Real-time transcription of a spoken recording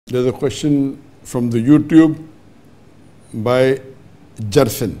There's a question from the YouTube by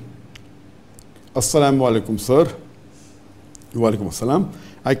Jarsin. Assalamu alaikum, sir. Wa alaikum assalam.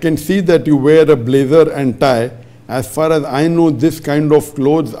 I can see that you wear a blazer and tie. As far as I know, this kind of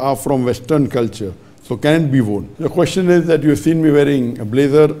clothes are from Western culture. So can it be worn? The question is that you've seen me wearing a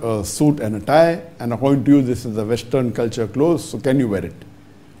blazer, a suit and a tie, and according to you, this is a Western culture clothes. So can you wear it?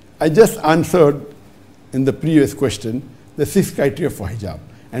 I just answered in the previous question the 6 criteria for hijab.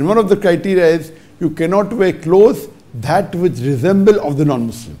 And one of the criteria is you cannot wear clothes that which resemble of the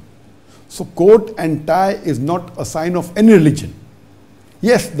non-Muslim. So coat and tie is not a sign of any religion.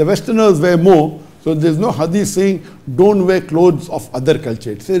 Yes, the Westerners wear more, so there's no hadith saying don't wear clothes of other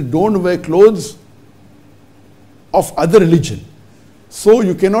culture. It says don't wear clothes of other religion. So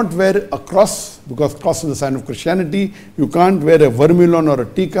you cannot wear a cross because cross is a sign of Christianity. You can't wear a vermilion or a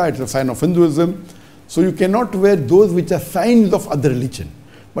tika, it's a sign of Hinduism. So you cannot wear those which are signs of other religion.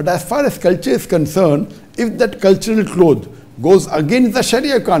 But as far as culture is concerned, if that cultural cloth goes against the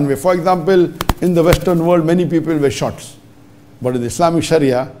Sharia, you can't wear. For example, in the Western world, many people wear shorts. But in the Islamic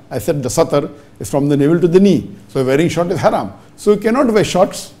Sharia, I said the satar is from the navel to the knee. So wearing short is haram. So you cannot wear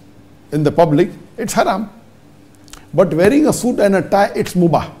shorts in the public, it's haram. But wearing a suit and a tie, it's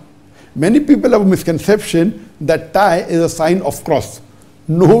mubah. Many people have a misconception that tie is a sign of cross.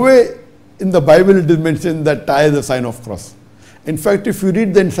 Nowhere in the Bible it is mentioned that tie is a sign of cross. In fact, if you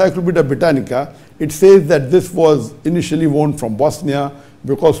read the Encyclopedia Britannica, it says that this was initially worn from Bosnia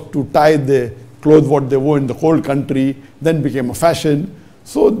because to tie the clothes what they wore in the cold country, then became a fashion.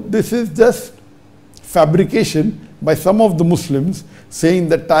 So this is just fabrication by some of the Muslims saying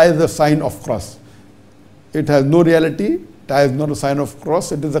that tie is a sign of cross. It has no reality. Tie is not a sign of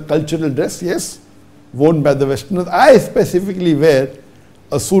cross. It is a cultural dress, yes, worn by the Westerners. I specifically wear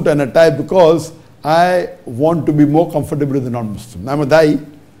a suit and a tie because I want to be more comfortable with the non-Muslim. I'm a Dai.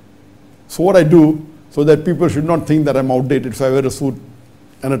 So what I do, so that people should not think that I'm outdated, so I wear a suit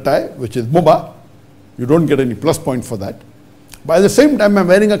and a tie, which is mubah. You don't get any plus point for that. But at the same time, I'm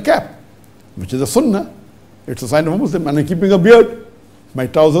wearing a cap, which is a sunnah. It's a sign of a Muslim. And I'm keeping a beard. My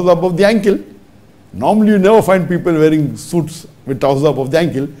trousers are above the ankle. Normally, you never find people wearing suits with trousers above the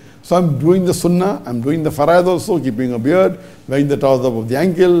ankle. So I'm doing the sunnah, I'm doing the faraid also, keeping a beard, wearing the trousers above the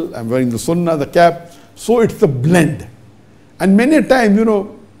ankle, I'm wearing the sunnah, the cap. So it's a blend. And many a time, you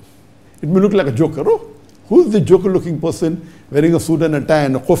know, it may look like a joker. Oh, who's the joker looking person wearing a suit and a tie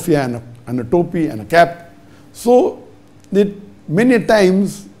and a kofia and a topi and a cap? So many a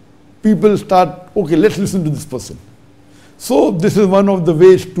times people start, okay, let's listen to this person. So this is one of the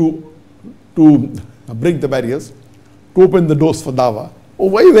ways to break the barriers, to open the doors for dawah. Oh,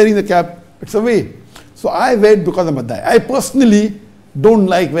 why are you wearing the cap? It's a way. So I wear it because I'm a Dai. I personally don't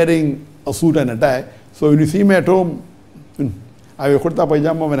like wearing a suit and a tie. So when you see me at home, I wear kurta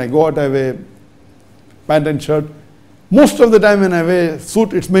pajama. When I go out, I wear pant and shirt. Most of the time when I wear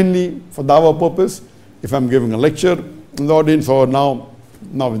suit, it's mainly for dawah purpose. If I'm giving a lecture in the audience or now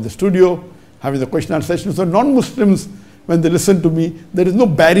in the studio, having the question and answer session. So non-Muslims, when they listen to me, there is no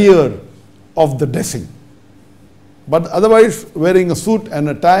barrier of the dressing. But otherwise, wearing a suit and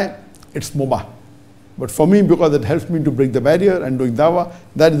a tie, it's mubah. But for me, because it helps me to break the barrier and doing dawah,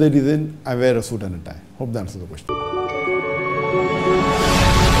 that is the reason I wear a suit and a tie. Hope that answers the question.